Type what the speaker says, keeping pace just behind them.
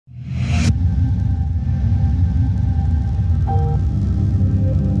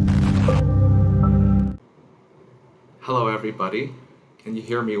everybody. Can you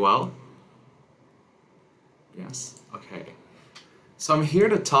hear me well? Yes? Okay. So I'm here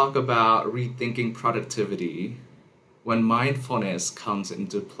to talk about rethinking productivity when mindfulness comes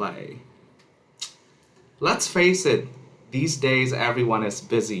into play. Let's face it, these days everyone is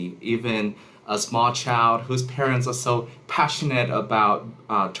busy, even a small child whose parents are so passionate about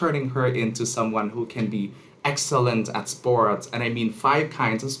turning her into someone who can be excellent at sports, and I mean 5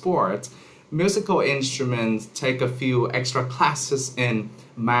 kinds of sports. Musical instruments, take a few extra classes in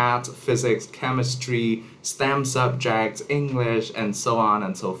math, physics, chemistry, STEM subjects, English, and so on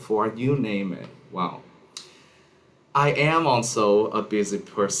and so forth, you name it. Wow. I am also a busy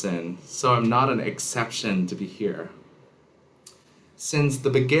person, so I'm not an exception to be here. Since the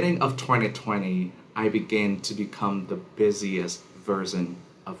beginning of 2020, I began to become the busiest version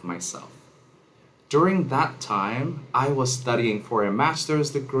of myself. During that time, I was studying for a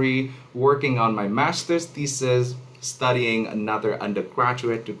master's degree, working on my master's thesis, studying another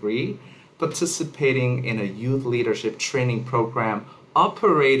undergraduate degree, participating in a youth leadership training program,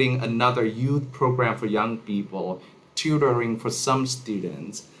 operating another youth program for young people, tutoring for some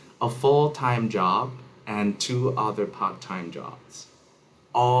students, a full-time job, and 2 other part-time jobs,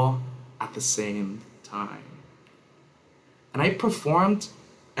 all at the same time. And I performed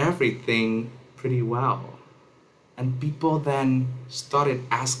everything pretty well. And people then started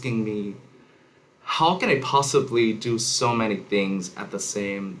asking me, how can I possibly do so many things at the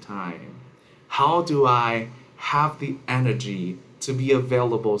same time? How do I have the energy to be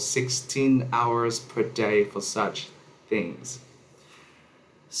available 16 hours per day for such things?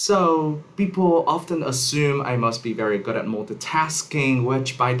 So people often assume I must be very good at multitasking,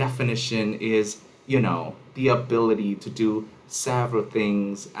 which by definition is, the ability to do several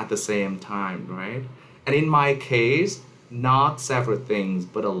things at the same time, right? And in my case, not several things,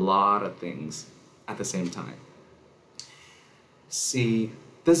 but a lot of things at the same time. See,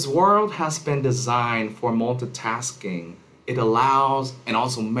 this world has been designed for multitasking. It allows and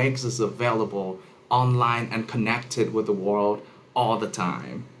also makes us available online and connected with the world all the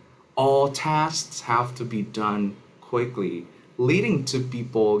time. All tasks have to be done quickly, leading to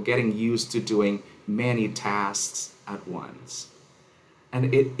people getting used to doing many tasks at once.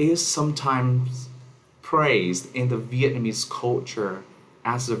 And it is sometimes praised in the Vietnamese culture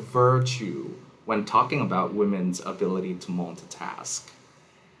as a virtue when talking about women's ability to multitask.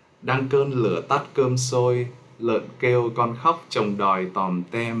 Đang cơn lửa tắt cơm sôi, lợn kêu con khóc chồng đòi tòm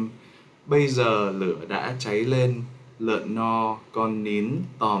tem. Bây giờ lửa đã cháy lên, lợn no con nín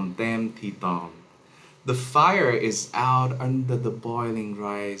tòm tem thì tòm. The fire is out under the boiling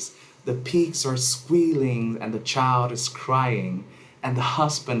rice. The pigs are squealing and the child is crying, and the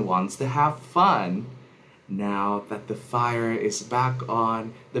husband wants to have fun. Now that the fire is back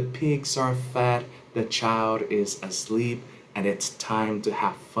on, the pigs are fed, the child is asleep, and it's time to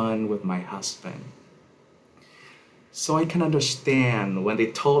have fun with my husband. So I can understand when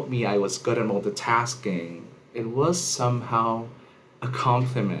they told me I was good at multitasking, it was somehow a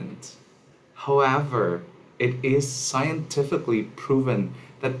compliment. However, it is scientifically proven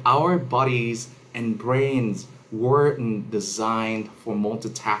that our bodies and brains weren't designed for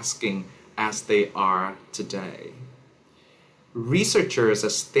multitasking as they are today. Researchers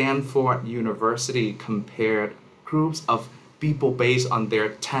at Stanford University compared groups of people based on their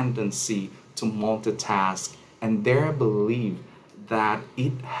tendency to multitask and their belief that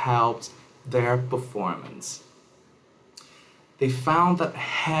it helped their performance. They found that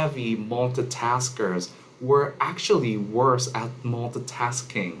heavy multitaskers were actually worse at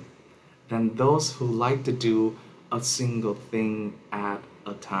multitasking than those who like to do a single thing at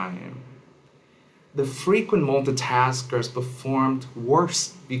a time. The frequent multitaskers performed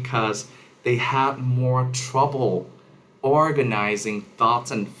worse because they had more trouble organizing thoughts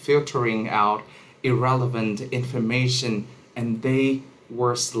and filtering out irrelevant information, and they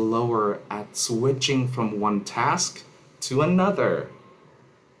were slower at switching from one task to another.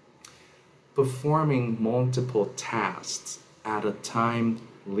 Performing multiple tasks at a time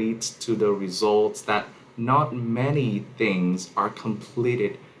leads to the results that not many things are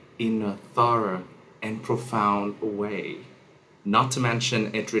completed in a thorough and profound way. Not to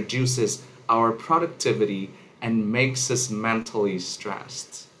mention, it reduces our productivity and makes us mentally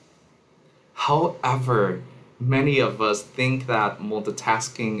stressed. However, many of us think that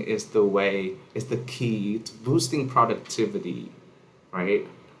multitasking is the key to boosting productivity, right?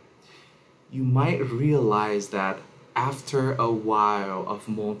 You might realize that after a while of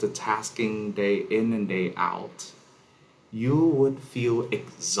multitasking day in and day out, you would feel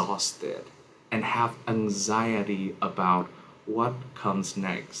exhausted and have anxiety about what comes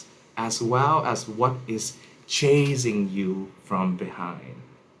next, as well as what is chasing you from behind.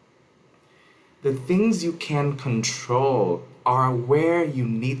 The things you can control are where you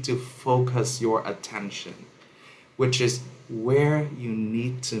need to focus your attention, which is where you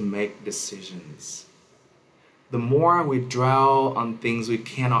need to make decisions. The more we dwell on things we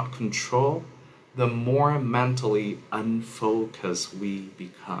cannot control, the more mentally unfocused we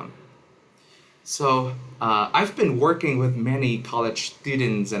become. So I've been working with many college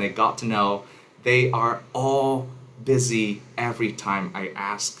students, and I got to know they are all busy every time I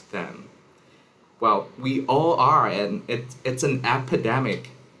ask them. Well, we all are, and it's an epidemic.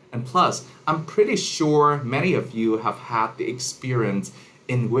 And plus, I'm pretty sure many of you have had the experience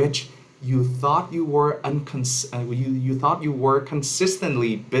in which you thought you were you thought you were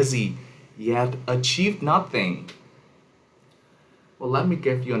consistently busy, yet achieved nothing. Well, let me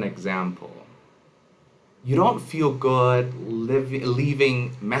give you an example. You don't feel good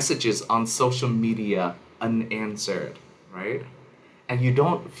leaving messages on social media unanswered, right? And you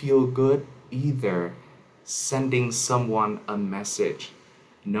don't feel good either sending someone a message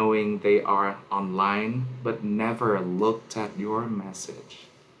knowing they are online but never looked at your message.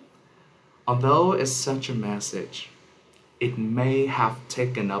 Although it's such a message, it may have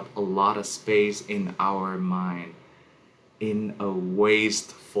taken up a lot of space in our mind in a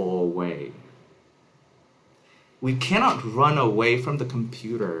wasteful way. We cannot run away from the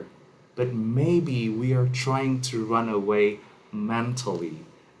computer, but maybe we are trying to run away mentally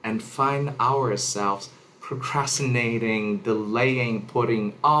and find ourselves procrastinating, delaying,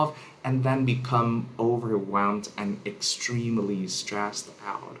 putting off, and then become overwhelmed and extremely stressed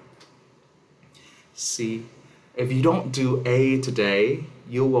out. See, if you don't do A today,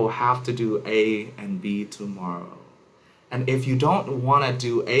 you will have to do A and B tomorrow. And if you don't want to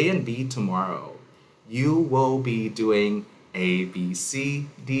do A and B tomorrow, you will be doing A, B, C,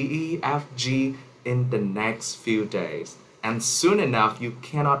 D, E, F, G in the next few days. And soon enough, you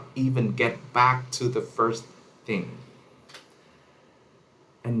cannot even get back to the first thing.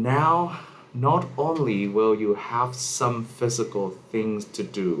 And now, not only will you have some physical things to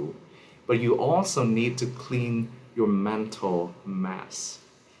do, but you also need to clean your mental mess.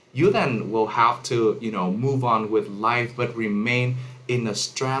 You then will have to, move on with life, but remain in a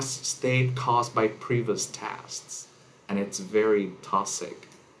stressed state caused by previous tasks. And it's very toxic.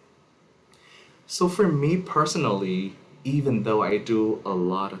 So for me personally, even though I do a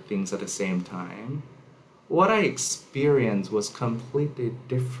lot of things at the same time, what I experienced was completely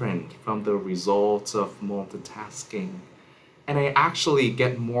different from the results of multitasking. And I actually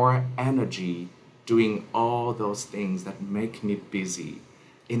get more energy doing all those things that make me busy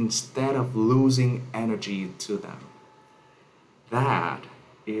instead of losing energy to them. That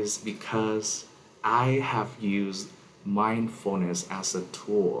is because I have used mindfulness as a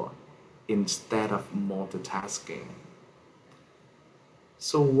tool instead of multitasking.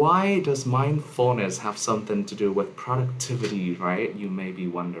 So why does mindfulness have something to do with productivity, right? You may be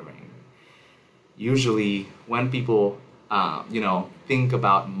wondering. Usually when people think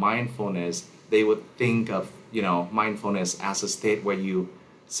about mindfulness, they would think of mindfulness as a state where you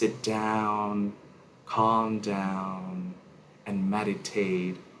sit down, calm down, and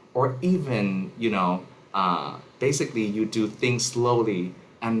meditate, or even basically you do things slowly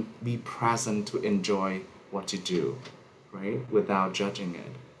and be present to enjoy what you do, right? Without judging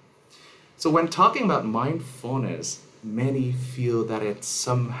it. So when talking about mindfulness, many feel that it's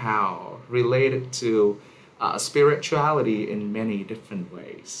somehow related to spirituality in many different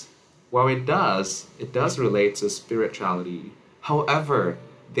ways. While it does relate to spirituality. However,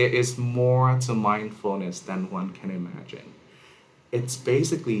 there is more to mindfulness than one can imagine. It's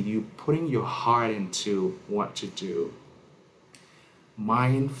basically you putting your heart into what to do.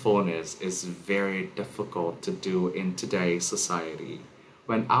 Mindfulness is very difficult to do in today's society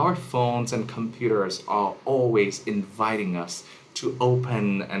when our phones and computers are always inviting us to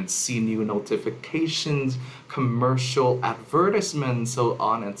open and see new notifications, commercial advertisements, so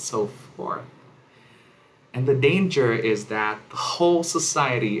on and so forth. And the danger is that the whole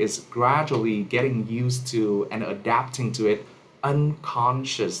society is gradually getting used to and adapting to it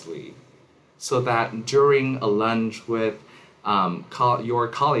unconsciously, so that during a lunch with your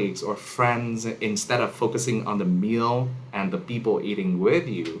colleagues or friends, instead of focusing on the meal and the people eating with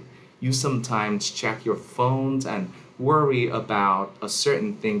you, you sometimes check your phones and worry about a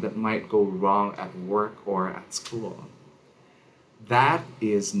certain thing that might go wrong at work or at school. That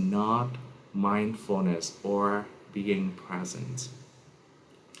is not mindfulness or being present.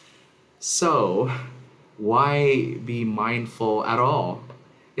 So, why be mindful at all?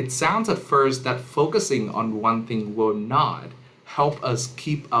 It sounds at first that focusing on one thing will not help us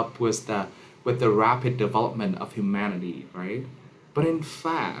keep up with the with the rapid development of humanity, right? But in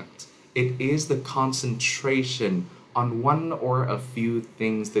fact, it is the concentration on one or a few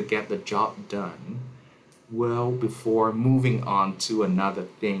things to get the job done, well, before moving on to another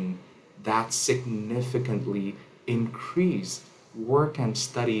thing, that significantly increase work and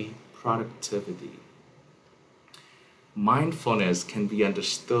study productivity. Mindfulness can be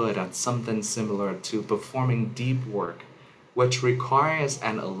understood as something similar to performing deep work, which requires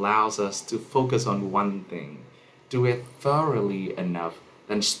and allows us to focus on one thing, do it thoroughly enough,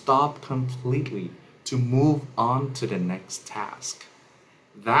 then stop completely to move on to the next task.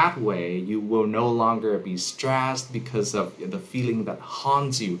 That way, you will no longer be stressed because of the feeling that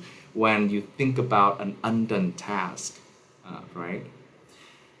haunts you when you think about an undone task, right?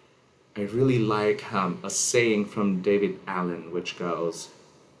 I really like a saying from David Allen, which goes,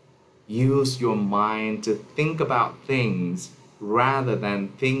 use your mind to think about things rather than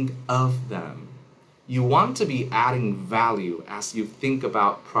think of them. You want to be adding value as you think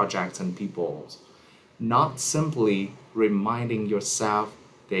about projects and people, not simply reminding yourself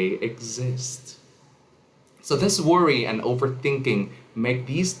they exist. So this worry and overthinking make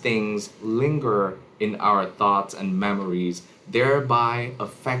these things linger in our thoughts and memories, thereby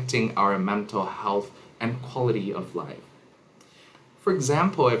affecting our mental health and quality of life. For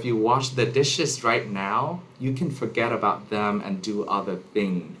example, if you wash the dishes right now, you can forget about them and do other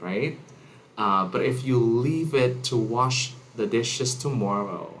things, right? But if you leave it to wash the dishes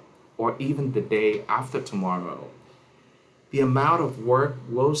tomorrow, or even the day after tomorrow, the amount of work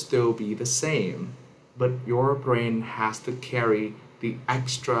will still be the same, but your brain has to carry the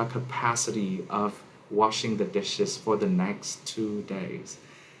extra capacity of washing the dishes for the next 2 days.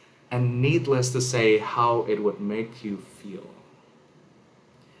 And needless to say how it would make you feel.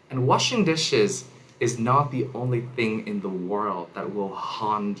 And washing dishes is not the only thing in the world that will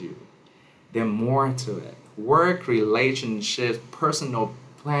haunt you. There's more to it. Work, relationships, personal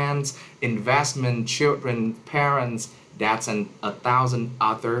plans, investment, children, parents, debts, and 1,000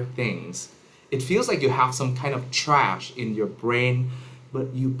 other things. It feels like you have some kind of trash in your brain,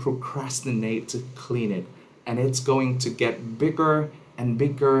 but you procrastinate to clean it. And it's going to get bigger and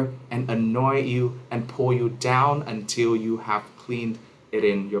bigger and annoy you and pull you down until you have cleaned it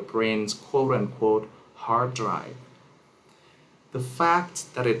in your brain's quote-unquote hard drive. The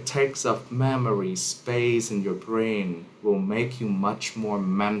fact that it takes up memory space in your brain will make you much more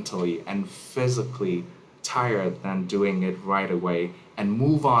mentally and physically tired than doing it right away and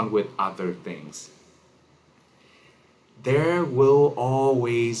move on with other things. There will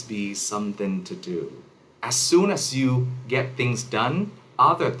always be something to do. As soon as you get things done,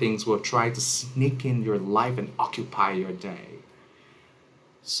 other things will try to sneak in your life and occupy your day.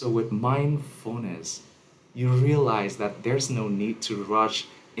 So with mindfulness, you realize that there's no need to rush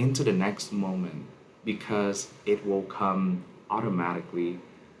into the next moment because it will come automatically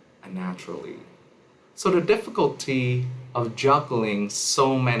and naturally. So the difficulty of juggling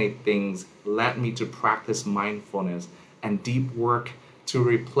so many things led me to practice mindfulness and deep work to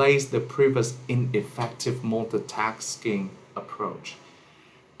replace the previous ineffective multitasking approach.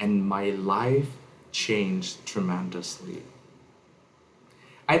 And my life changed tremendously.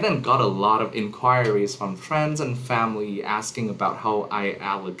 I then got a lot of inquiries from friends and family asking about how I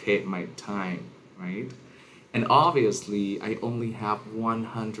allocate my time, right? And obviously, I only have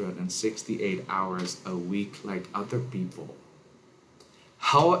 168 hours a week like other people.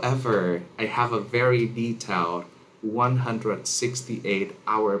 However, I have a very detailed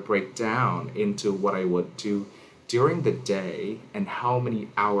 168-hour breakdown into what I would do during the day and how many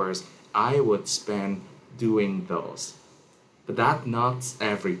hours I would spend doing those. But that's not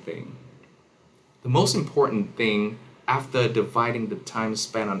everything. The most important thing after dividing the time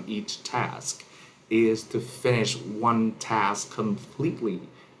spent on each task is to finish one task completely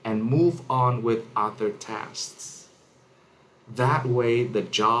and move on with other tasks. That way the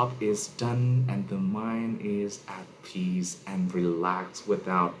job is done and the mind is at peace and relaxed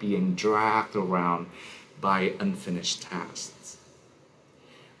without being dragged around by unfinished tasks.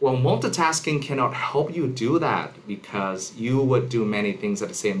 Well, multitasking cannot help you do that because you would do many things at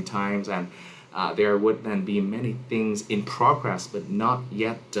the same time and there would then be many things in progress but not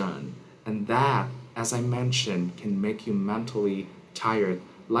yet done. And that, as I mentioned, can make you mentally tired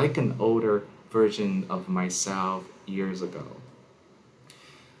like an older version of myself years ago.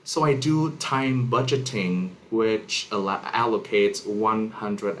 So I do time budgeting, which allocates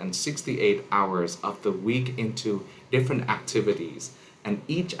 168 hours of the week into different activities. And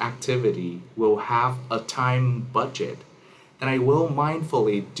each activity will have a time budget. Then I will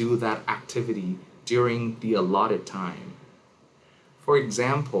mindfully do that activity during the allotted time. For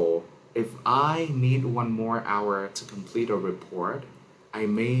example, if I need 1 more hour to complete a report, I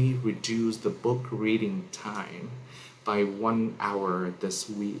may reduce the book reading time by 1 hour this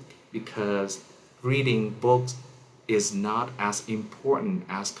week because reading books is not as important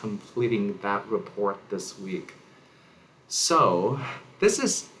as completing that report this week. So this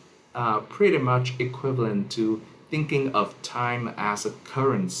is pretty much equivalent to thinking of time as a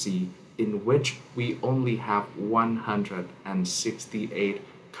currency in which we only have 168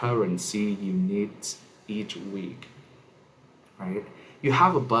 currency units each week, right? You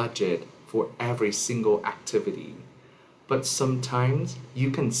have a budget for every single activity, but sometimes you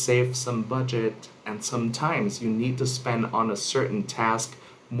can save some budget and sometimes you need to spend on a certain task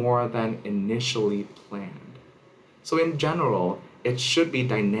more than initially planned. So in general, it should be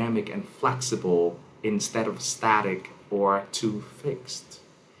dynamic and flexible instead of static or too fixed.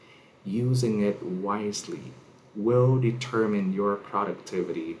 Using it wisely will determine your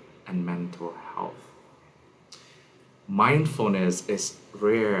productivity and mental health. Mindfulness is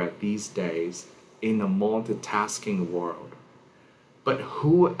rare these days in a multitasking world, but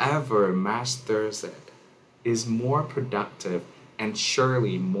whoever masters it is more productive and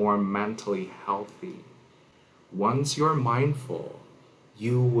surely more mentally healthy. Once you're mindful,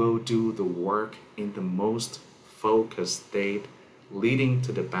 you will do the work in the most focused state, leading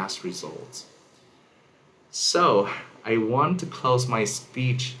to the best results. So, I want to close my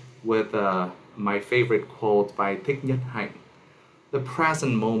speech with my favorite quote by Thich Nhat Hanh. The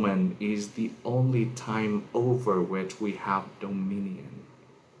present moment is the only time over which we have dominion.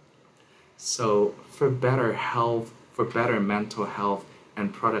 So, for better health, for better mental health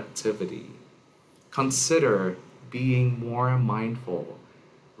and productivity, consider being more mindful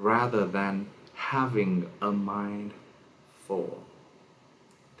rather than having a mind full.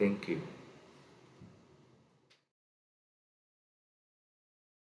 Thank you.